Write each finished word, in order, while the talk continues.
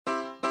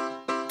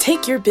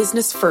Take your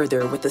business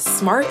further with the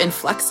smart and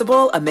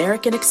flexible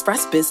American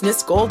Express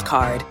Business Gold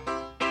Card.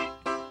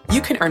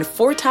 You can earn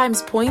 4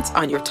 times points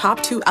on your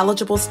top 2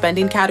 eligible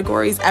spending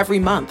categories every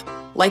month,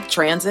 like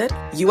transit,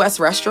 U.S.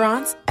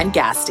 restaurants, and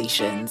gas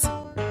stations.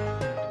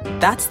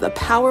 That's the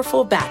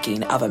powerful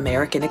backing of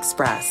American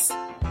Express.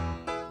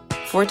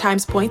 4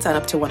 times points on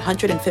up to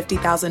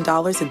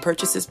 $150,000 in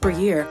purchases per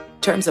year.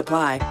 Terms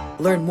apply.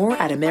 Learn more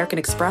at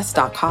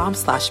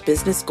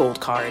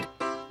americanexpress.com/businessgoldcard.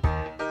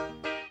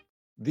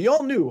 The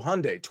all-new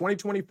Hyundai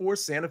 2024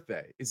 Santa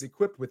Fe is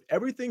equipped with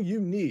everything you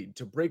need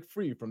to break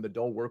free from the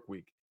dull work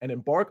week and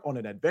embark on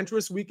an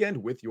adventurous weekend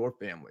with your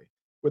family.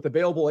 With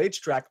available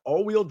H-Track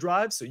all-wheel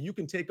drive so you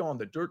can take on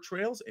the dirt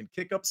trails and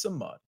kick up some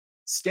mud.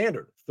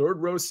 Standard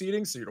third-row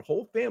seating so your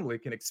whole family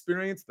can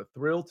experience the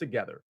thrill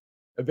together.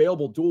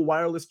 Available dual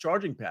wireless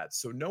charging pads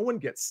so no one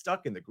gets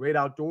stuck in the great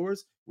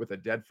outdoors with a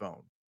dead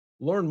phone.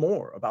 Learn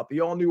more about the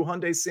all-new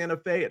Hyundai Santa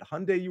Fe at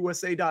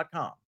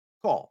HyundaiUSA.com.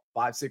 Call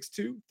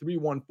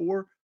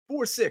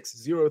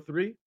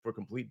 562-314-4603 for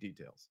complete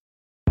details.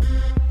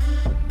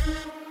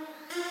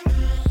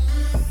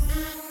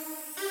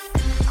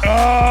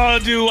 Oh,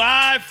 do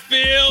I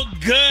feel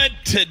good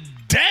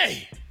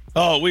today?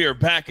 Oh, we are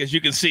back, as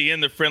you can see,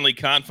 in the friendly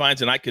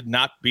confines, and I could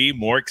not be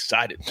more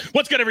excited.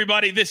 What's good,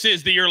 everybody? This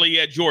is the Early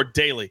Edge, your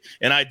daily,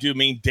 and I do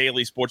mean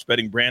daily sports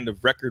betting brand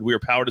of record. We are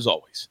powered, as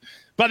always,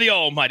 by the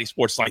almighty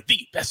Sportsline,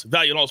 the best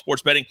value in all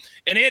sports betting,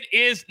 and it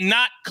is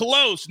not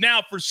close.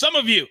 Now, for some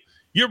of you,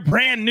 you're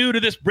brand new to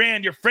this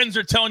brand. Your friends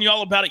are telling you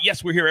all about it.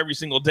 Yes, we're here every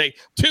single day,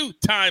 2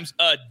 times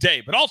a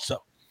day, but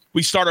also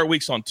we start our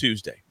weeks on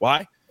Tuesday.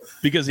 Why?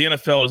 Because the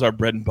NFL is our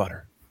bread and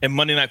butter. And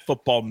Monday Night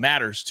Football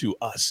matters to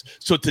us.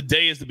 So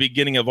today is the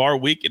beginning of our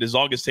week. It is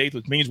August 8th,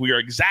 which means we are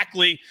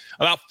exactly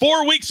about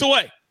 4 weeks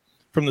away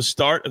from the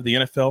start of the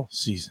NFL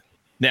season.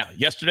 Now,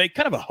 yesterday,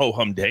 kind of a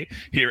ho-hum day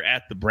here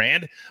at the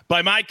brand.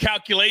 By my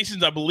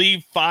calculations, I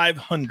believe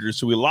 500.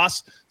 So we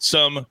lost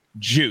some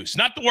juice.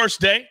 Not the worst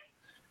day,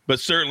 but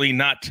certainly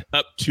not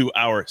up to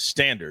our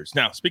standards.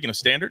 Now, speaking of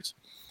standards,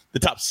 the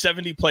top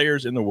 70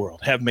 players in the world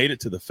have made it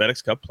to the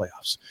FedEx Cup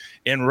playoffs.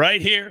 And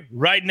right here,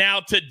 right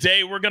now,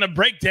 today, we're going to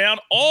break down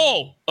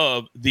all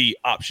of the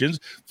options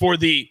for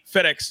the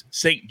FedEx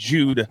St.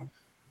 Jude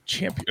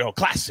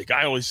Classic.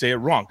 I always say it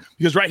wrong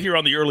because right here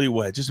on the early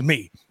wedge is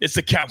me. It's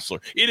the counselor.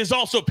 It is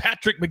also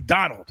Patrick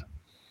McDonald.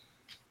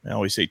 I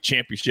always say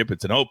championship.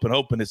 It's an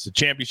open. It's a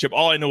championship.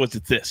 All I know is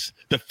it's this.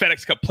 The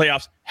FedEx Cup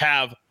playoffs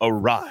have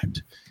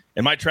arrived.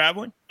 Am I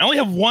traveling? I only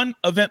have one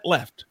event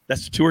left.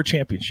 That's the Tour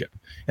Championship.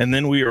 And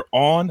then we are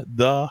on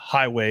the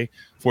highway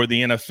for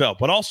the NFL.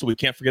 But also, we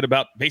can't forget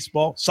about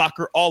baseball,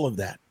 soccer, all of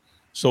that.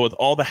 So with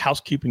all the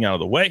housekeeping out of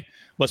the way,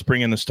 let's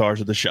bring in the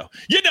stars of the show.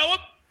 You know him.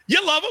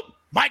 You love him.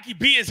 Mikey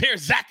B is here.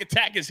 Zach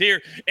Attack is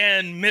here.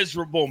 And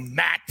miserable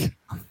Matt,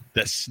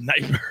 the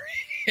sniper,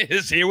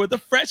 is here with a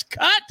fresh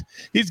cut.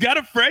 He's got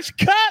a fresh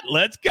cut.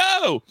 Let's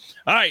go.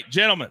 All right,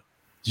 gentlemen.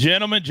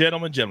 Gentlemen,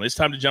 it's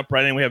time to jump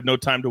right in. We have no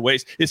time to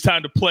waste. It's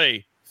time to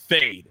play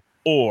fade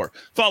or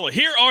follow.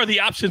 Here are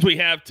the options we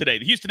have today.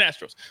 The Houston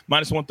Astros,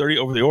 minus 130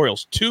 over the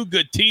Orioles. 2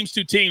 good teams,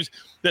 2 teams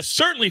that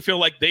certainly feel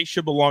like they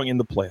should belong in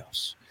the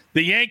playoffs.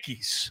 The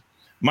Yankees,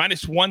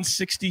 minus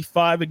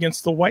 165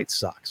 against the White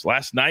Sox.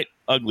 Last night,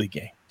 ugly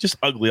game. Just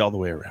ugly all the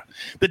way around.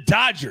 The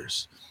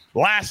Dodgers,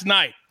 last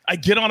night, I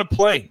get on a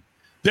plane.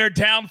 They're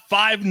down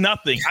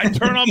 5-0. I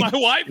turn on my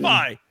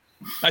Wi-Fi.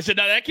 I said,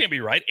 no, that can't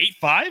be right.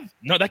 8-5?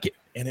 No, that can't.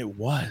 And it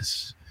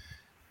was.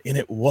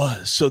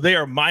 So they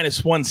are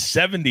minus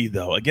 170,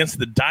 though, against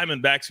the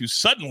Diamondbacks, who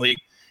suddenly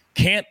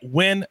can't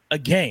win a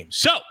game.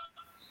 So,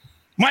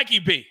 Mikey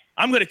B,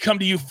 I'm going to come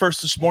to you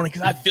first this morning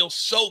because I feel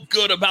so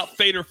good about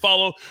fade or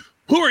follow.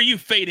 Who are you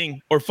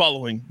fading or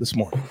following this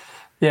morning?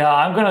 Yeah,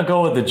 I'm going to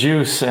go with the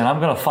juice, and I'm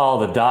going to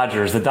follow the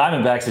Dodgers. The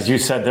Diamondbacks, as you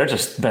said, they're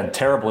just been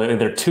terrible.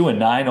 They're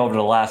 2-9 over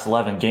the last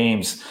 11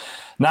 games.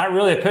 Not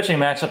really a pitching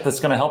matchup that's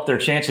going to help their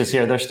chances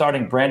here. They're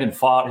starting Brandon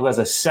Pfaadt, who has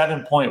a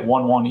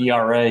 7.11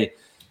 ERA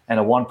and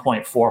a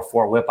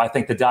 1.44 whip. I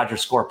think the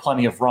Dodgers score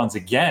plenty of runs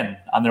again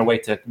on their way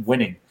to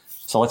winning.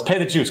 So let's pay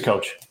the juice,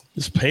 Coach.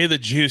 Let's pay the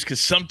juice, because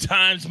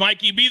sometimes,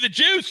 Mikey B, the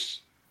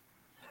juice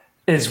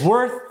is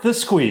worth the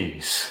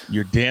squeeze.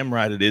 You're damn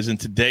right it is, and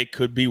today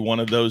could be one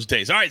of those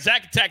days. All right,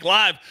 Zach Attack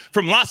live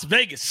from Las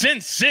Vegas,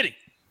 Sin City.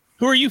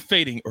 Who are you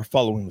fading or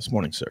following this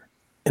morning, sir?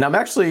 And I'm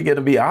actually going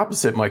to be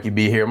opposite Mikey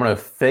B here. I'm going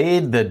to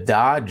fade the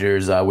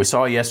Dodgers. We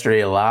saw yesterday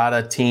a lot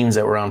of teams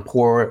that were on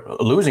poor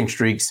losing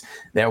streaks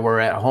that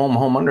were at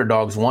home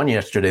underdogs won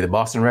yesterday. The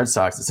Boston Red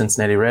Sox, the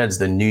Cincinnati Reds,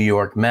 the New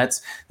York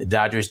Mets. The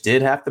Dodgers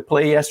did have to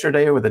play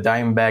yesterday with the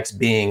Diamondbacks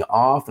being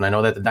off. And I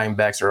know that the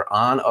Diamondbacks are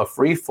on a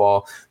free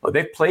fall, but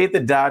they've played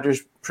the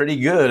Dodgers pretty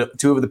good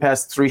 2 of the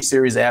past 3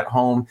 series at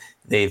home.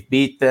 They've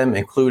beat them,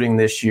 including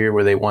this year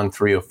where they won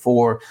 3 of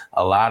 4.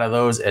 A lot of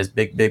those as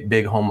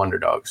big home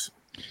underdogs.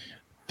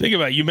 Think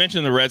about it. You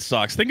mentioned the Red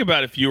Sox. Think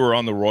about if you were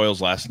on the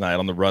Royals last night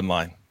on the run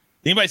line.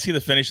 Anybody see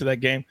the finish of that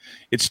game?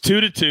 It's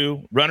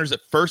 2-2, runners at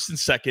first and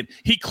second.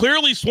 He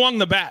clearly swung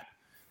the bat.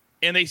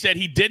 and they said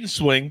he didn't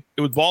swing.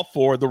 It was ball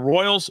 4. The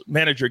Royals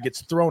manager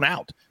gets thrown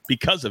out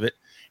because of it,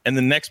 and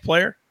the next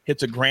player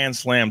hits a grand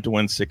slam to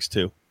win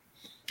 6-2.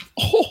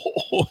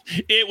 Oh,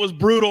 it was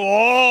brutal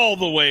all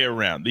the way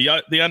around.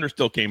 The under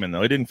still came in,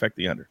 though. It didn't affect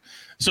the under.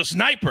 So,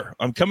 Sniper,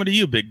 I'm coming to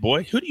you, big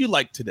boy. Who do you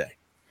like today?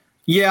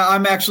 Yeah,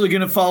 I'm actually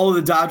going to follow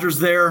the Dodgers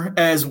there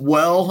as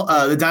well.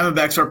 The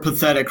Diamondbacks are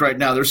pathetic right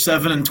now. They're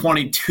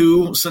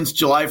 7-22 since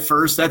July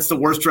 1st. That's the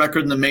worst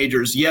record in the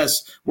majors.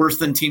 Yes, worse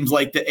than teams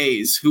like the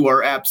A's, who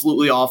are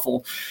absolutely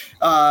awful.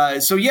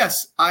 So,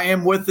 yes, I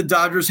am with the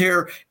Dodgers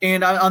here.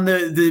 And on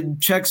the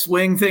check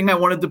swing thing, I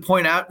wanted to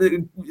point out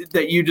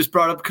that you just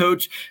brought up,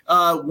 Coach.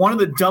 One of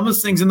the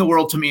dumbest things in the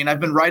world to me, and I've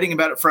been writing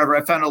about it forever,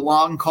 I found a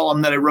long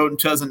column that I wrote in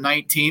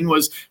 2019,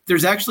 was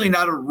there's actually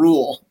not a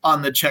rule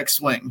on the check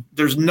swing.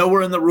 There's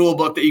nowhere in the rule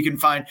book that you can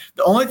find.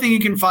 The only thing you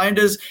can find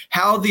is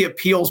how the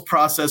appeals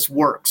process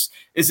works.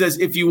 It says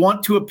if you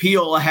want to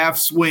appeal a half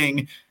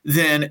swing,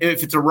 then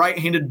if it's a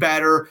right-handed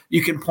batter,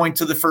 you can point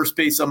to the first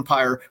base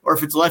umpire, or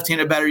if it's a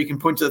left-handed batter, you can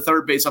point to the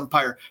third base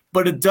umpire.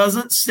 But it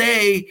doesn't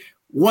say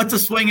what's a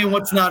swing and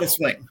what's not a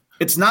swing.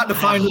 It's not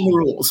defined in the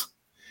rules.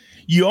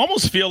 You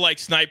almost feel like,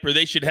 Sniper,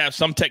 they should have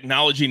some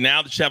technology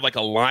now that should have like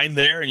a line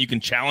there and you can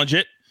challenge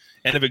it.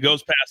 And if it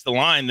goes past the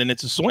line, then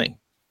it's a swing.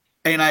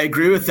 And I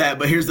agree with that,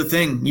 but here's the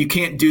thing. You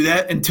can't do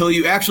that until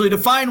you actually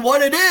define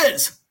what it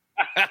is.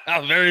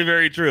 Very,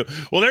 very true.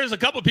 Well, there's a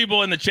couple of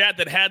people in the chat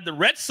that had the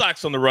Red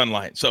Sox on the run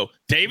line. So,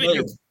 David,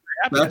 you're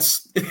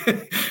that's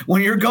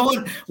when you're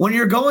going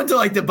to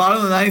like the bottom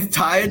of the ninth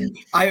tied.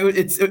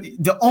 It's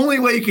the only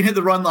way you can hit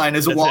the run line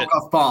is a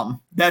walk-off bomb.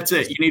 That's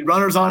it. You need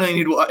runners on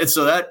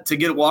it. To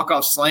get a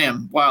walk-off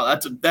slam. Wow,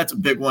 that's a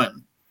big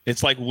win.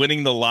 It's like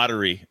winning the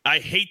lottery. I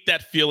hate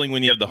that feeling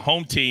when you have the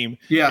home team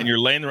and you're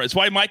laying the run. It's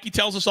why Mikey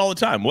tells us all the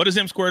time. What does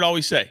M Squared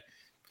always say?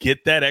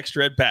 Get that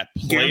extra at bat.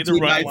 Play the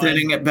run line.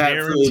 Inning at bat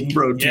for the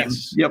road team.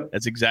 Yes, yep,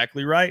 that's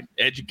exactly right.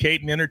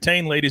 Educate and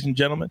entertain, ladies and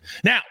gentlemen.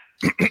 Now,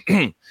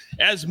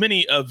 as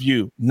many of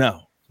you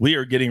know, we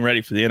are getting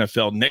ready for the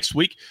NFL next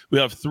week. We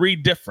have three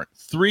different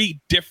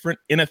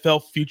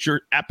NFL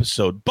future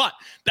episodes, but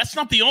that's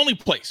not the only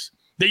place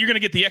that you're going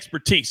to get the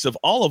expertise of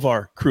all of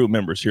our crew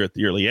members here at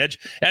the Early Edge.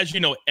 As you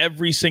know,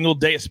 every single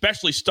day,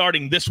 especially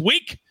starting this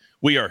week,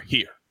 we are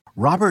here.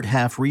 Robert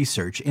Half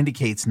research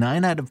indicates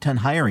 9 out of 10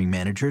 hiring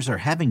managers are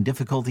having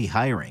difficulty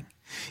hiring.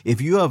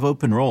 If you have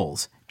open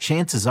roles,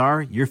 chances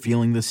are you're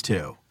feeling this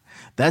too.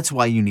 That's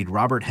why you need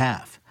Robert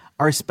Half.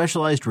 Our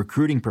specialized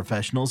recruiting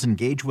professionals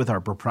engage with our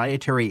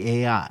proprietary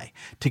AI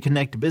to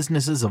connect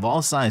businesses of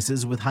all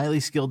sizes with highly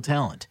skilled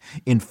talent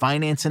in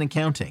finance and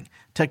accounting,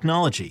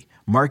 technology,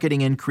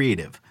 marketing and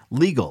creative,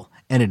 legal,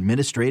 and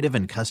administrative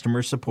and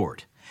customer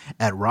support.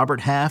 At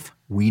Robert Half,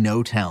 we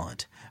know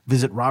talent.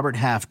 Visit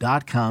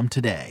roberthalf.com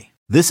today.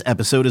 This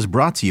episode is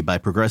brought to you by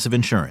Progressive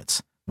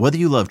Insurance. Whether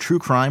you love true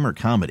crime or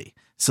comedy,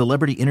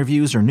 celebrity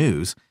interviews or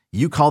news,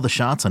 you call the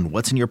shots on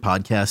what's in your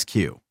podcast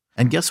queue.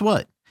 And guess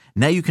what?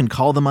 Now you can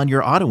call them on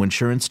your auto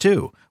insurance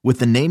too with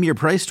the Name Your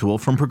Price tool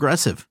from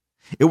Progressive.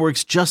 It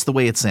works just the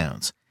way it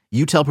sounds.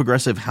 You tell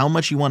Progressive how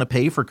much you want to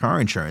pay for car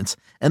insurance,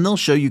 and they'll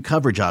show you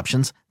coverage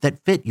options that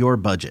fit your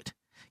budget.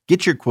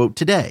 Get your quote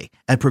today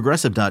at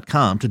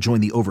Progressive.com to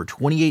join the over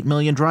 28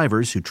 million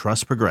drivers who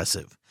trust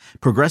Progressive.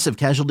 Progressive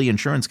Casualty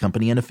Insurance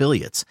Company and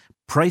Affiliates.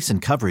 Price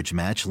and coverage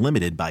match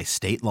limited by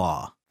state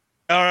law.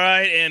 All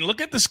right, and look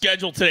at the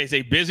schedule today. It's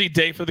a busy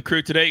day for the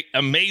crew today.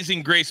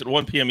 Amazing Grace at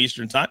 1 p.m.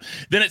 Eastern time.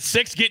 Then at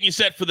 6, getting you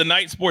set for the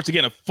night sports.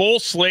 Again, a full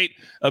slate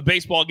of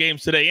baseball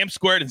games today. M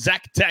Squared and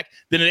Zach Attack.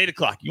 Then at 8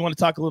 o'clock. You want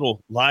to talk a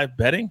little live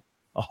betting?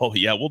 Oh,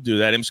 yeah, we'll do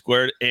that. M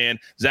Squared and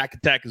Zach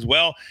Attack as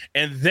well.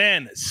 And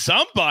then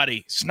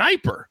somebody,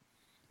 Sniper,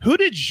 who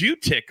did you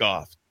tick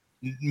off?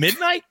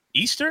 Midnight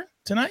Eastern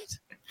tonight?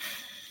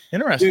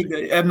 Interesting.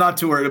 Dude, I'm not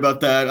too worried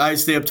about that. I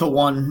stay up till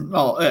 1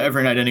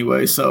 every night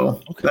anyway, so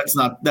okay. That's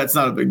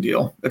not a big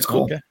deal. That's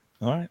cool. Okay.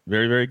 All right.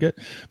 Very, very good.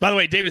 By the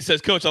way, David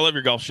says, Coach, I love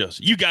your golf shows.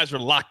 You guys are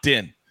locked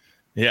in.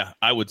 Yeah,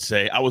 I would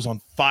say I was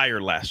on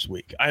fire last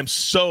week. I am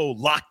so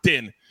locked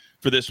in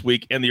for this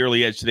week and the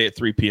Early Edge today at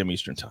 3 p.m.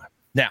 Eastern time.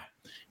 Now,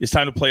 it's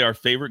time to play our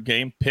favorite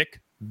game,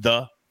 Pick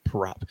the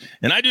Prop.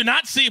 And I do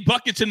not see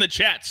buckets in the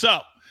chat,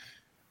 so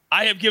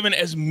I have given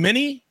as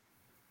many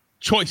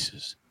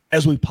choices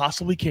as we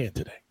possibly can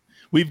today.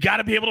 We've got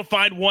to be able to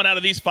find one out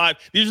of these 5.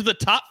 These are the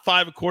top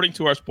 5 according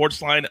to our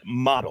Sportsline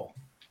model.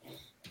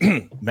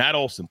 Matt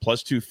Olson,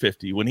 plus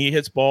 250. When he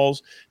hits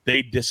balls,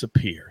 they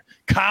disappear.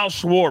 Kyle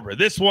Schwarber,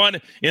 this one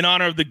in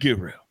honor of the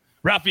guru.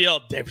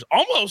 Rafael Devers,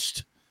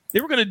 almost. They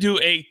were going to do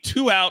a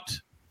 2-out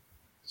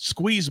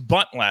squeeze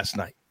bunt last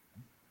night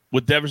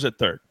with Devers at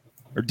third,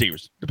 or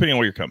Devers, depending on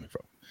where you're coming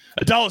from.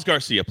 Adalis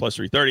Garcia, plus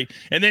 330.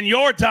 And then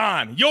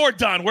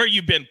Jordan, where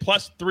you been,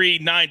 plus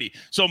 390.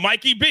 So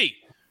Mikey B,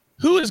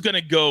 who is going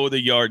to go the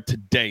yard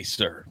today,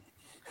 sir?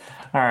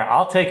 All right,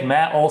 I'll take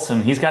Matt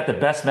Olson. He's got the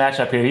best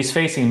matchup here. He's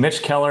facing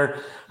Mitch Keller,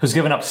 who's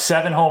given up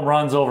 7 home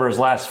runs over his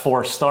last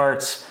 4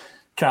 starts.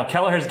 Now,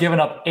 Keller has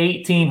given up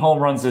 18 home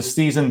runs this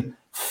season.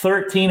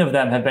 13 of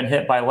them have been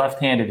hit by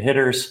left-handed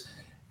hitters.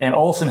 And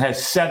Olson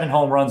has 7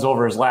 home runs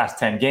over his last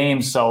 10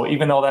 games. So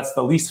even though that's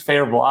the least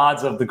favorable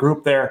odds of the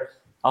group there,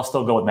 I'll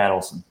still go with Matt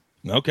Olson.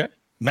 Okay.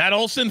 Matt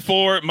Olson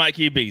for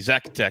Mikey B.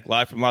 Zach Tech,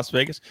 live from Las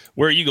Vegas.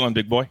 Where are you going,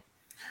 big boy?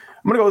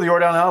 I'm going to go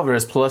with Yordan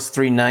Alvarez, plus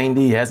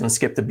 390. He hasn't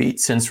skipped a beat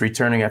since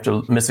returning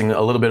after missing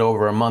a little bit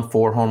over a month,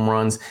 4 home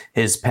runs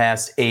his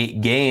past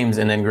 8 games.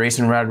 And then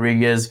Grayson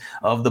Rodriguez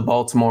of the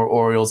Baltimore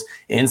Orioles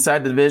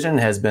inside the division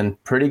has been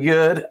pretty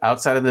good.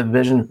 Outside of the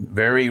division,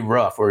 very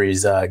rough, where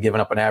he's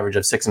given up an average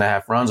of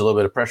 6.5 runs, a little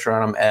bit of pressure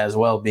on him as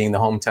well, being the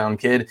hometown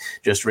kid,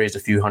 just raised a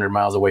few hundred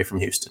miles away from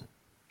Houston.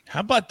 How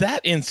about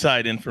that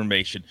inside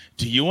information?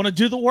 Do you want to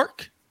do the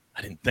work?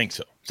 I didn't think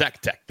so. Zach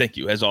Tech, thank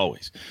you, as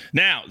always.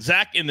 Now,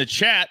 Zach in the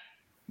chat,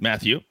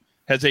 Matthew,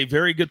 has a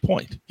very good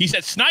point. He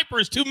said Sniper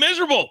is too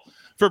miserable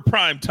for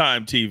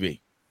primetime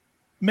TV.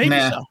 Maybe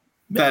so.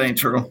 That ain't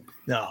true.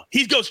 No,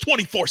 he goes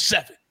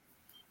 24/7.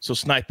 So,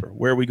 Sniper,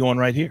 where are we going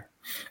right here?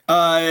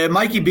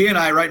 Mikey B and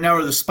I right now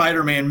are the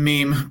Spider-Man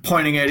meme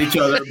pointing at each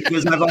other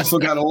because I've also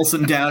got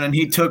Olson down, and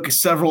he took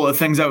several of the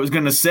things I was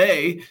going to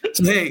say.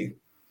 So, hey,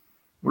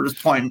 we're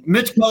just pointing.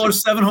 Mitch Keller,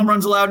 7 home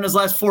runs allowed in his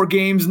last 4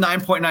 games,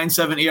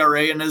 9.97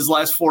 ERA in his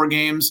last 4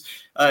 games.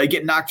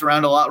 Getting knocked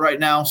around a lot right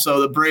now. So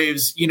the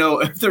Braves,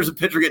 if there's a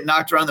pitcher getting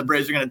knocked around, the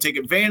Braves are going to take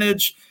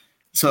advantage.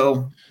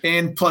 So,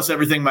 and plus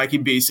everything Mikey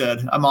B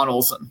said, I'm on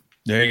Olson.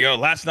 There you go.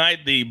 Last night,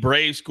 the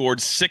Braves scored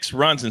 6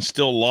 runs and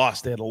still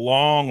lost. They had a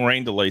long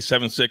rain delay,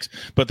 7-6,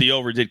 but the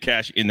over did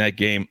cash in that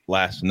game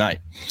last night.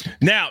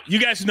 Now, you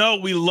guys know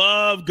we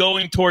love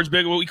going towards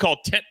big, what we call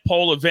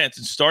tentpole events.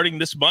 And starting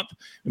this month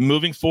and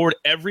moving forward,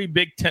 every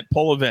big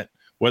tentpole event,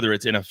 whether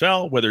it's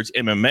NFL, whether it's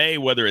MMA,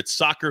 whether it's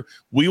soccer,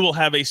 we will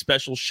have a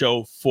special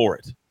show for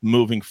it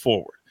moving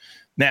forward.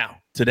 Now,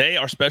 today,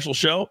 our special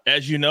show,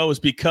 as you know, is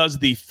because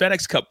the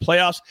FedEx Cup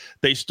playoffs,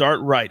 they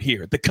start right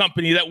here. The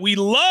company that we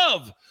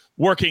love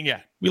working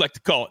at. We like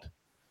to call it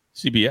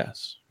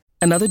CBS.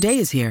 Another day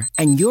is here,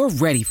 and you're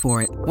ready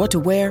for it. What to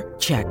wear?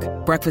 Check.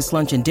 Breakfast,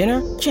 lunch, and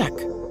dinner? Check.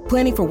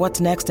 Planning for what's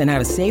next and how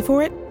to save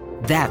for it?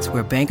 That's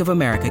where Bank of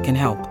America can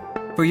help.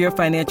 For your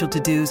financial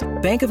to-dos,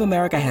 Bank of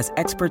America has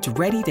experts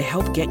ready to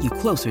help get you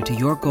closer to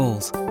your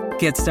goals.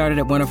 Get started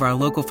at one of our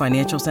local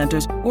financial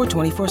centers or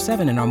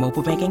 24/7 in our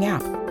mobile banking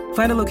app.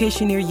 Find a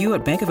location near you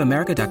at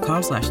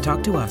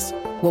bankofamerica.com/talktous.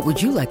 What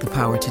would you like the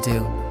power to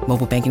do?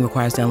 Mobile banking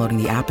requires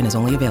downloading the app and is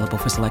only available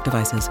for select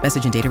devices.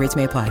 Message and data rates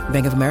may apply.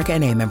 Bank of America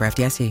NA, member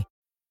FDIC.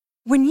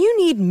 When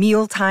you need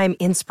mealtime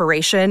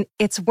inspiration,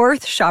 it's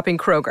worth shopping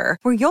Kroger,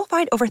 where you'll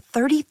find over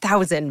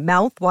 30,000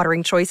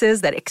 mouth-watering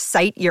choices that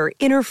excite your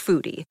inner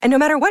foodie. And no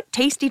matter what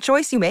tasty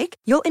choice you make,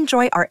 you'll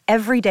enjoy our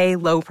everyday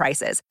low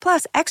prices,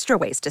 plus extra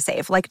ways to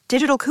save, like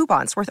digital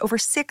coupons worth over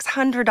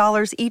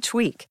 $600 each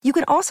week. You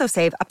can also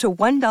save up to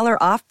 $1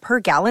 off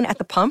per gallon at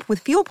the pump with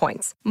fuel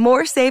points.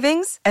 More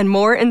savings and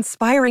more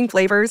inspiring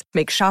flavors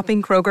make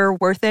shopping Kroger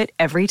worth it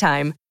every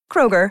time.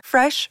 Kroger,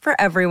 fresh for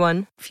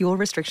everyone. Fuel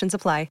restrictions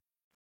apply.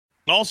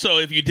 Also,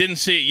 if you didn't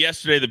see it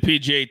yesterday, the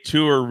PGA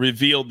Tour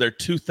revealed their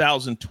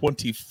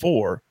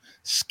 2024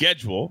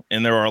 schedule,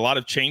 and there are a lot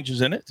of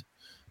changes in it.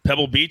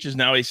 Pebble Beach is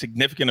now a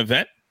significant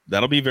event.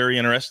 That'll be very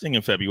interesting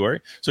in February.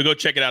 So go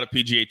check it out at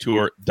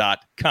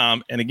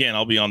PGAtour.com. And again,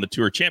 I'll be on the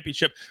Tour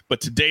Championship. But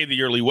today,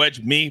 the early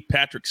wedge, me,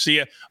 Patrick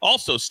Sia.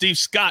 Also, Steve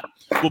Scott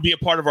will be a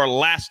part of our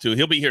last 2.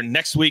 He'll be here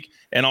next week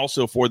and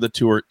also for the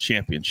Tour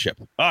Championship.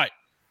 All right,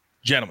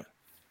 gentlemen.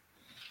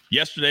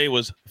 Yesterday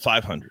was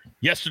 500.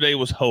 Yesterday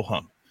was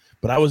ho-hum.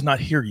 But I was not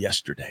here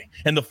yesterday.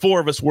 And the 4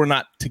 of us were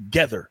not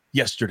together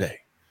yesterday.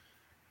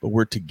 But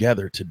we're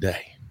together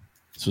today.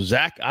 So,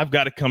 Zach, I've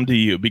got to come to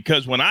you.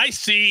 Because when I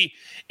see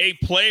a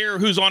player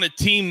who's on a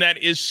team that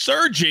is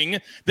surging,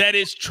 that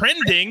is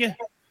trending,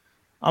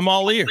 I'm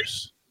all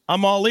ears.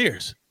 I'm all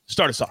ears.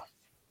 Start us off.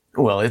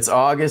 Well, it's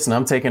August, and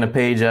I'm taking a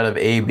page out of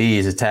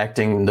AB's,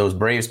 attacking those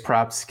Braves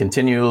props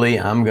continually.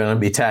 I'm going to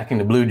be attacking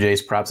the Blue Jays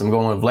props. I'm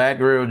going with Vlad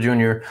Guerrero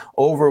Jr.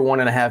 over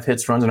 1.5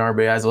 hits, runs, and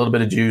RBIs, a little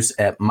bit of juice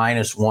at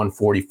minus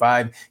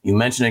 145. You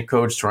mentioned it,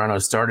 Coach. Toronto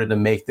started to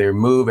make their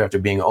move after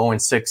being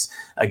 0-6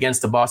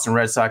 against the Boston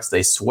Red Sox.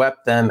 They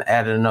swept them,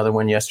 added another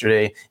one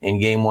yesterday in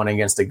Game 1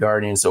 against the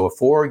Guardians. So a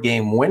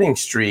 4-game winning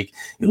streak.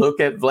 You look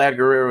at Vlad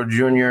Guerrero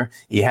Jr.,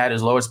 he had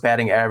his lowest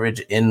batting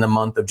average in the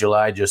month of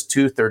July, just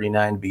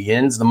 .239,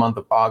 begins the month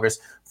of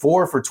August,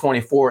 4 for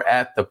 24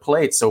 at the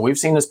plate. So we've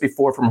seen this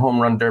before from home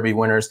run derby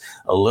winners.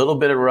 A little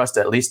bit of rust,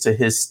 at least to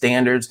his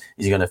standards.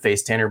 He's going to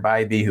face Tanner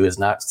Bybee, who has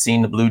not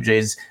seen the Blue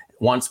Jays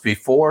once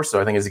before. So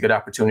I think it's a good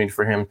opportunity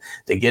for him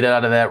to get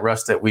out of that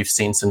rust that we've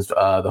seen since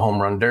the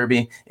home run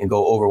derby and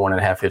go over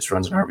 1.5 hits,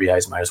 runs, and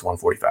RBIs minus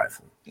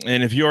 145.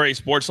 And if you're a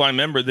Sportsline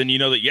member, then you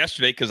know that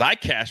yesterday, because I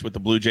cashed with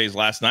the Blue Jays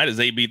last night as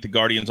they beat the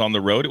Guardians on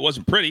the road. It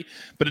wasn't pretty,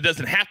 but it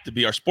doesn't have to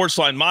be. Our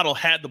Sportsline model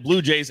had the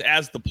Blue Jays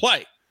as the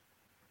play.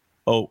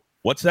 Oh,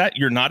 what's that?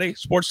 You're not a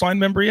Sportsline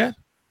member yet?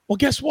 Well,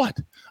 guess what?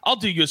 I'll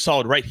do you a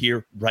solid right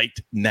here, right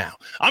now.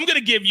 I'm going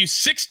to give you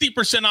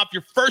 60% off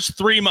your first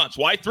 3 months.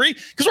 Why 3?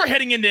 Because we're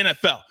heading into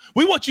NFL.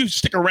 We want you to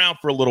stick around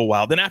for a little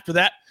while. Then after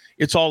that,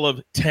 It's all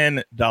of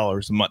 $10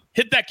 a month.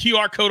 Hit that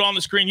QR code on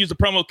the screen. Use the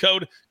promo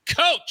code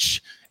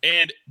COACH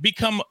and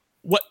become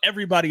what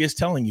everybody is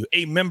telling you,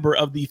 a member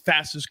of the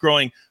fastest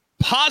growing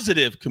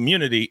positive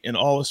community in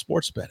all of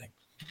sports betting.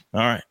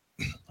 All right.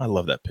 I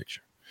love that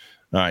picture.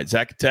 All right,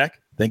 Zach Attack,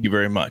 thank you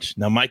very much.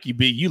 Now, Mikey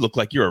B, you look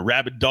like you're a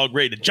rabid dog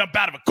ready to jump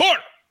out of a corner.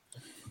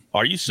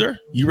 Are you, sir?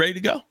 You ready to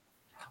go?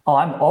 Oh,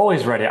 I'm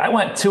always ready. I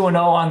went 2-0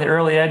 on the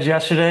early edge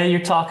yesterday. You're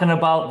talking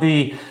about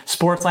the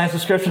Sportsline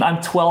subscription. I'm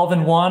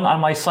 12-1 on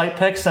my site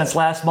picks since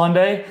last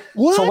Monday.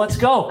 What? So let's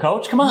go,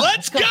 Coach. Come on.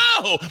 Let's go.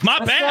 My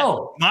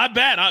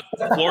bad.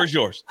 Floor is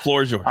yours. All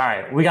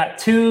right. We got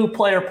 2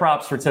 player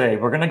props for today.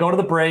 We're going to go to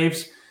the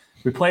Braves.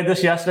 We played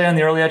this yesterday on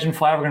the early edge and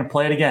 5. We're going to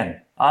play it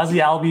again. Ozzie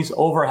Albies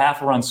over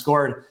half a run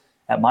scored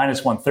at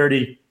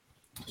 -130.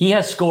 He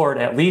has scored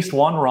at least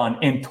 1 run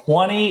in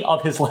 20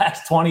 of his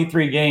last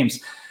 23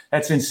 games.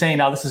 That's insane.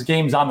 Now, this is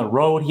games on the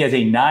road. He has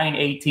a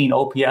 918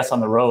 OPS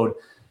on the road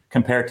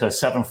compared to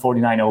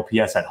 749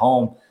 OPS at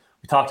home.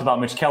 We talked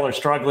about Mitch Keller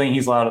struggling.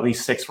 He's allowed at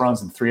least 6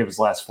 runs in 3 of his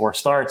last 4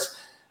 starts.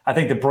 I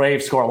think the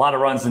Braves score a lot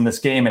of runs in this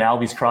game, and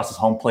Albies crosses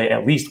home plate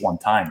at least 1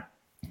 time.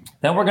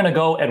 Then we're going to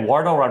go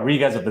Eduardo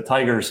Rodriguez of the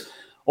Tigers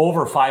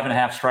over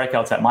 5.5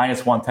 strikeouts at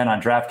 -110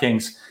 on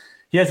DraftKings.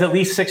 He has at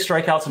least 6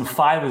 strikeouts in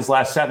 5 of his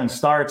last 7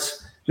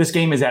 starts. This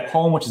game is at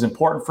home, which is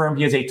important for him.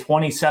 He has a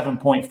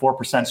 27.4%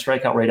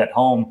 strikeout rate at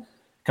home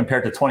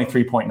compared to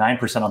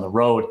 23.9% on the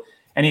road.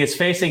 And he is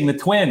facing the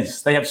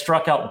Twins. They have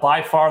struck out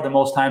by far the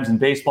most times in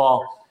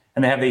baseball,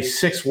 and they have the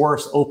 6th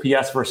worst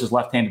OPS versus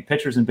left-handed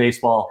pitchers in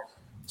baseball.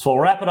 So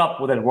we'll wrap it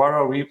up with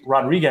Eduardo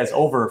Rodriguez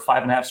over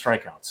 5.5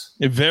 strikeouts.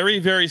 Very,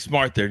 very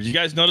smart there. Did you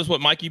guys notice what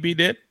Mikey B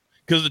did?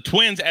 Because the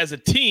Twins as a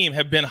team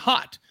have been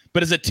hot,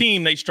 but as a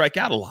team, they strike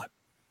out a lot.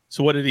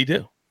 So what did he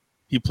do?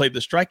 He played the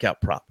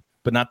strikeout prop,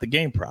 but not the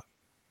game prop.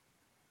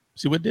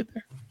 See what it did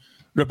there?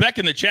 Rebecca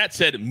in the chat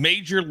said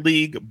Major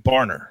League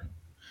Barner.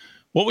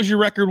 What was your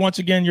record once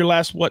again? Your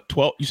last,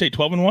 12? You say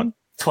 12-1?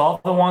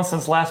 12-1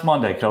 since last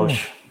Monday,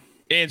 Coach.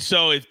 And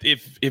so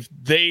if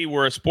they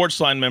were a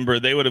Sportsline member,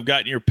 they would have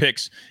gotten your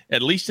picks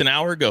at least an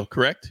hour ago,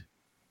 correct?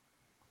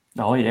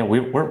 Oh, yeah.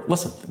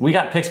 Listen, we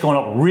got picks going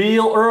up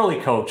real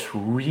early, Coach.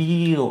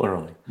 Real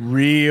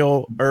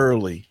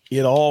early.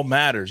 It all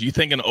matters. You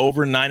think an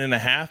over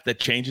 9.5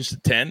 that changes to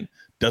 10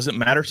 doesn't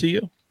matter to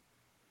you?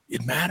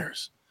 It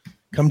matters.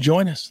 Come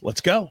join us. Let's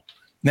go.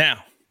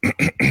 Now,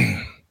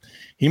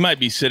 he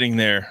might be sitting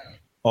there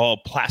all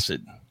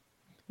placid,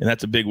 and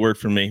that's a big word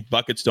for me.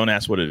 Buckets, don't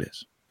ask what it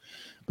is.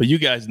 But you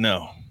guys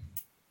know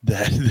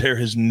that there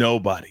is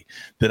nobody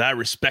that I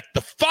respect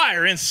the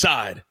fire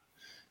inside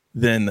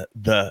than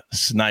the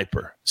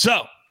sniper.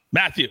 So,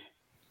 Matthew,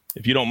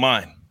 if you don't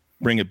mind,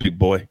 bring it, big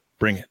boy.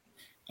 Bring it.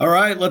 All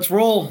right, let's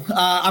roll.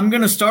 I'm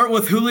going to start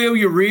with Julio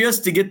Urias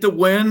to get the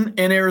win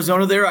in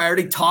Arizona there. I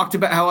already talked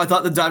about how I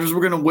thought the Dodgers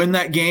were going to win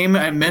that game.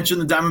 I mentioned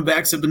the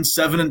Diamondbacks have been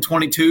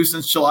 7-22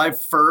 since July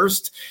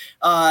 1st.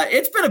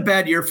 It's been a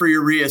bad year for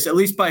Urias, at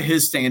least by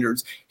his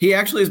standards. He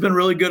actually has been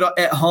really good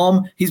at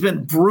home. He's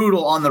been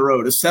brutal on the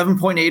road, a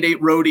 7.88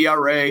 road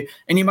ERA.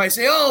 And you might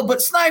say, oh,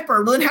 but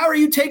Sniper, then how are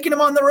you taking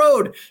him on the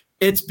road?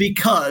 It's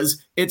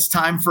because it's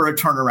time for a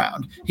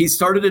turnaround. He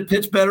started to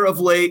pitch better of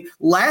late.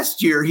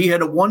 Last year, he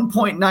had a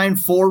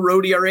 1.94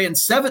 road ERA and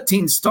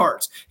 17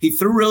 starts. He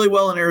threw really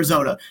well in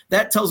Arizona.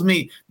 That tells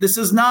me this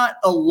is not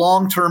a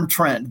long-term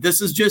trend.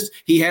 This is just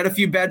he had a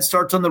few bad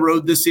starts on the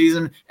road this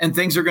season, and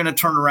things are going to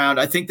turn around.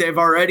 I think they've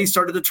already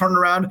started to turn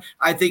around.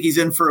 I think he's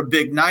in for a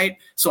big night.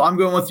 So I'm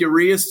going with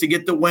Urias to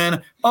get the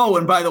win. Oh,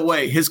 and by the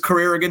way, his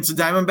career against the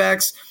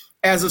Diamondbacks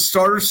as a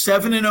starter,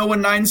 7-0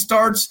 and 9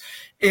 starts.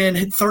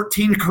 In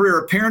 13 career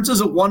appearances,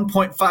 a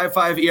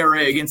 1.55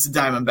 ERA against the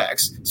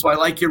Diamondbacks. So I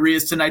like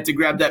Urias tonight to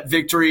grab that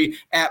victory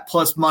at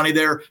plus money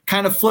there.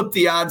 Kind of flip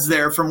the odds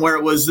there from where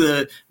it was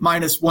the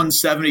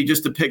 -170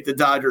 just to pick the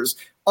Dodgers.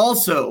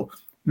 Also,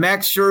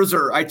 Max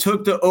Scherzer, I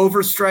took the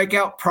over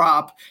strikeout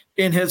prop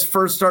in his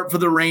first start for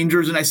the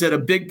Rangers, and I said a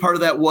big part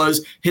of that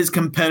was his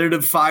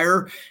competitive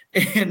fire.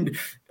 And,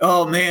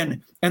 oh,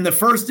 man, in the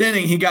first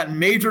inning, he got in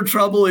major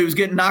trouble. He was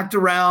getting knocked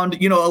around.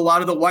 You know, a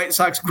lot of the White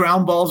Sox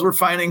ground balls were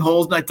finding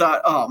holes, and I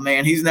thought, oh,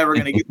 man, he's never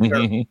going to get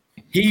there.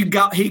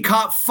 He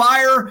caught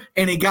fire,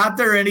 and he got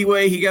there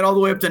anyway. He got all the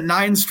way up to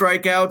 9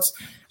 strikeouts.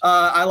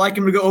 I like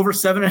him to go over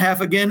 7.5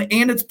 again,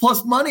 and it's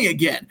plus money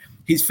again.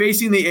 He's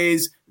facing the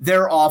A's.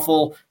 They're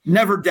awful.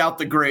 Never doubt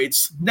the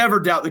greats.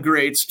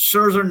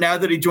 Scherzer, now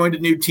that he joined a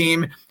new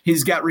team,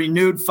 he's got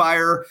renewed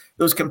fire.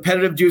 Those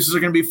competitive juices are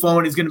going to be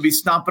flowing. He's going to be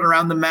stomping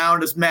around the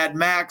mound as Mad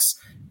Max.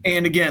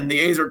 And again, the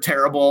A's are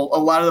terrible. A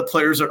lot of the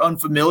players are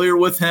unfamiliar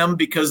with him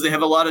because they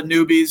have a lot of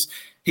newbies.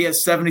 He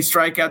has 70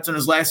 strikeouts in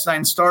his last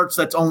 9 starts.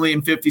 That's only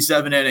in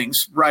 57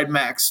 innings. Ride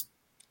Max.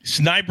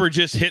 Sniper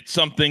just hit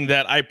something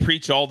that I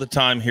preach all the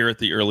time here at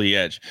the Early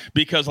Edge,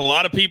 because a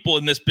lot of people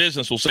in this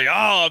business will say,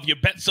 oh, if you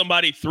bet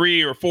somebody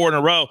 3 or 4 in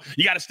a row,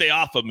 you got to stay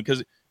off of them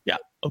because, yeah,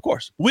 of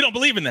course. We don't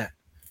believe in that.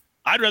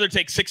 I'd rather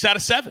take 6 out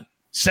of 7,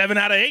 7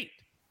 out of 8.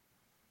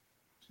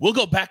 We'll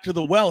go back to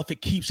the well if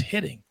it keeps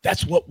hitting.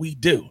 That's what we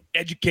do.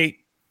 Educate,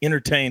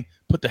 entertain,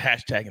 put the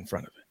hashtag in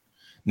front of it.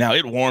 Now,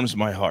 it warms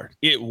my heart.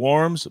 It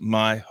warms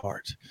my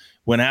heart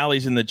when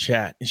Allie's in the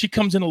chat, and she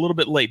comes in a little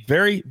bit late,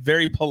 very,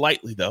 very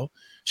politely, though.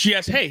 She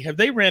asks, hey, have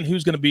they ran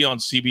who's going to be on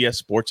CBS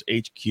Sports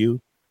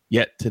HQ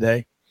yet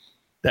today?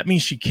 That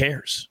means she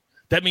cares.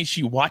 That means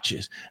she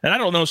watches. And I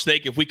don't know,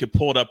 Snake, if we could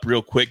pull it up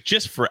real quick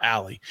just for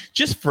Allie.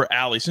 Just for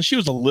Allie, since she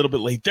was a little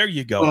bit late. There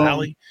you go,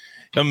 Allie.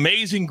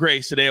 Amazing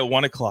Grace today at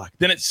 1 o'clock.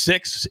 Then at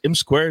 6, M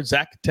Squared,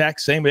 Zack Attack,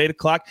 same at 8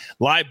 o'clock.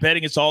 Live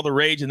betting, it's all the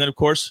rage. And then, of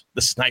course,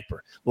 the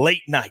Sniper.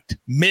 Late night,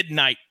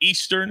 midnight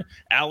Eastern.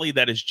 Allie,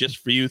 that is just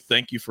for you.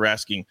 Thank you for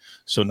asking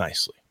so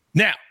nicely.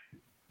 Now,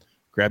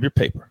 grab your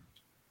paper.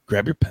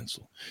 Grab your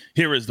pencil.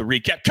 Here is the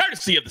recap,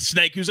 courtesy of the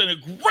Snake, who's in a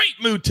great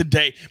mood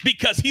today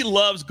because he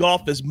loves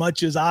golf as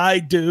much as I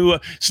do.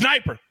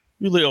 Sniper,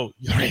 Julio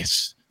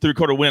Urias,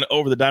 three-quarter win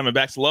over the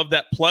Diamondbacks. Love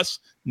that plus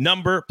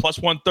number, plus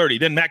 130.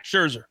 Then Max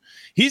Scherzer.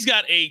 He's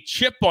got a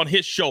chip on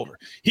his shoulder.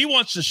 He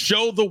wants to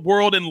show the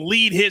world and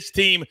lead his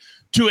team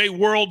to a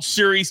World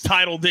Series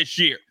title this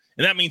year.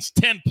 And that means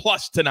 10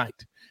 plus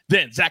tonight.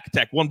 Then Zack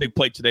Attack, one big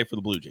play today for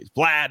the Blue Jays.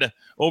 Vlad,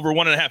 over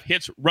 1.5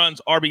 hits, runs,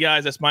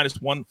 RBIs, that's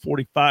minus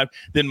 145.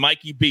 Then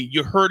Mikey B,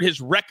 you heard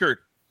his record.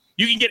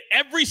 You can get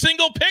every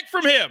single pick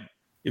from him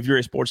if you're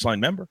a Sportsline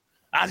member.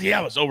 Ozzie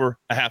Alvis, over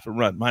a half a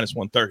run, minus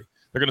 130.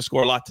 They're going to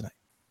score a lot tonight.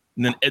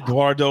 And then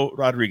Eduardo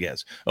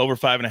Rodriguez, over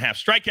 5.5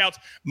 strikeouts,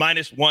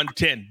 minus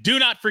 110. Do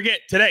not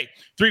forget, today,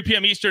 3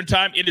 p.m. Eastern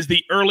time, it is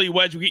the early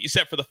wedge. We'll get you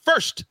set for the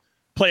first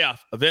playoff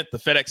event, the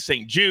FedEx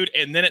St. Jude,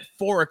 and then at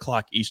 4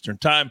 o'clock Eastern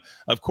time,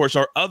 of course,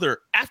 our other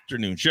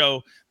afternoon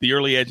show, the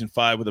Early Edge and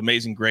 5 with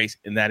Amazing Grace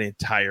and that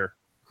entire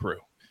crew.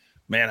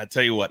 Man, I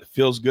tell you what, it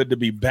feels good to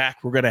be back.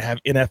 We're going to have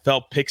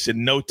NFL picks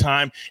in no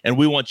time, and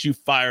we want you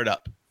fired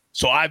up.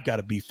 So I've got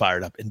to be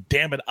fired up, and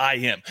damn it, I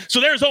am.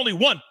 So there's only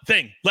one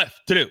thing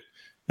left to do,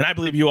 and I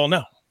believe you all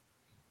know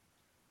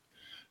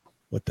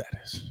what that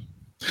is.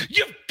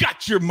 You've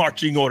got your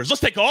marching orders.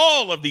 Let's take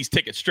all of these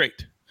tickets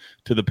straight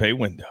to the pay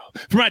window.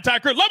 For my entire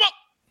crew, Lobo,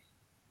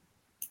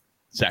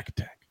 Zack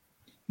Attack,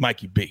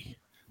 Mikey B,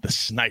 the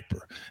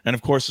Sniper, and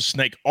of course the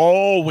Snake,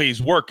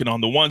 always working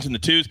on the ones and the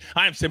twos.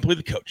 I am simply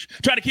the coach,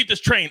 trying to keep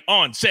this train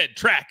on said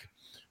track.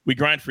 We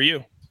grind for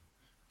you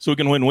so we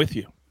can win with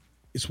you.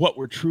 It's what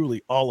we're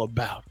truly all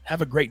about.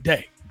 Have a great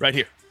day right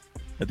here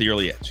at the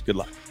Early Edge. Good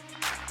luck.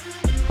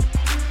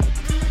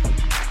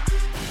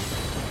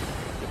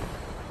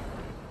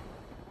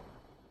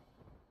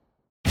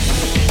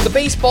 The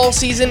baseball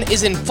season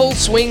is in full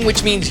swing,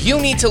 which means you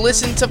need to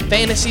listen to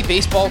Fantasy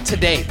Baseball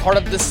Today, part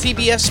of the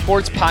CBS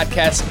Sports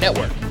Podcast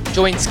Network.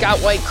 Join Scott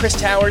White, Chris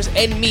Towers,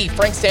 and me,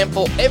 Frank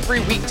Stample,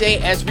 every weekday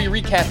as we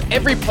recap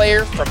every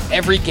player from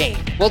every game.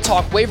 We'll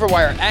talk waiver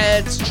wire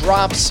ads,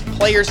 drops,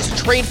 players to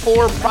trade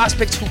for,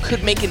 prospects who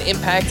could make an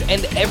impact,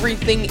 and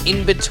everything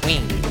in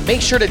between.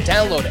 Make sure to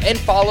download and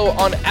follow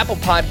on Apple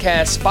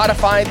Podcasts,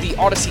 Spotify, the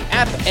Odyssey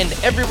app, and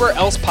everywhere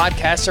else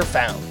podcasts are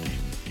found.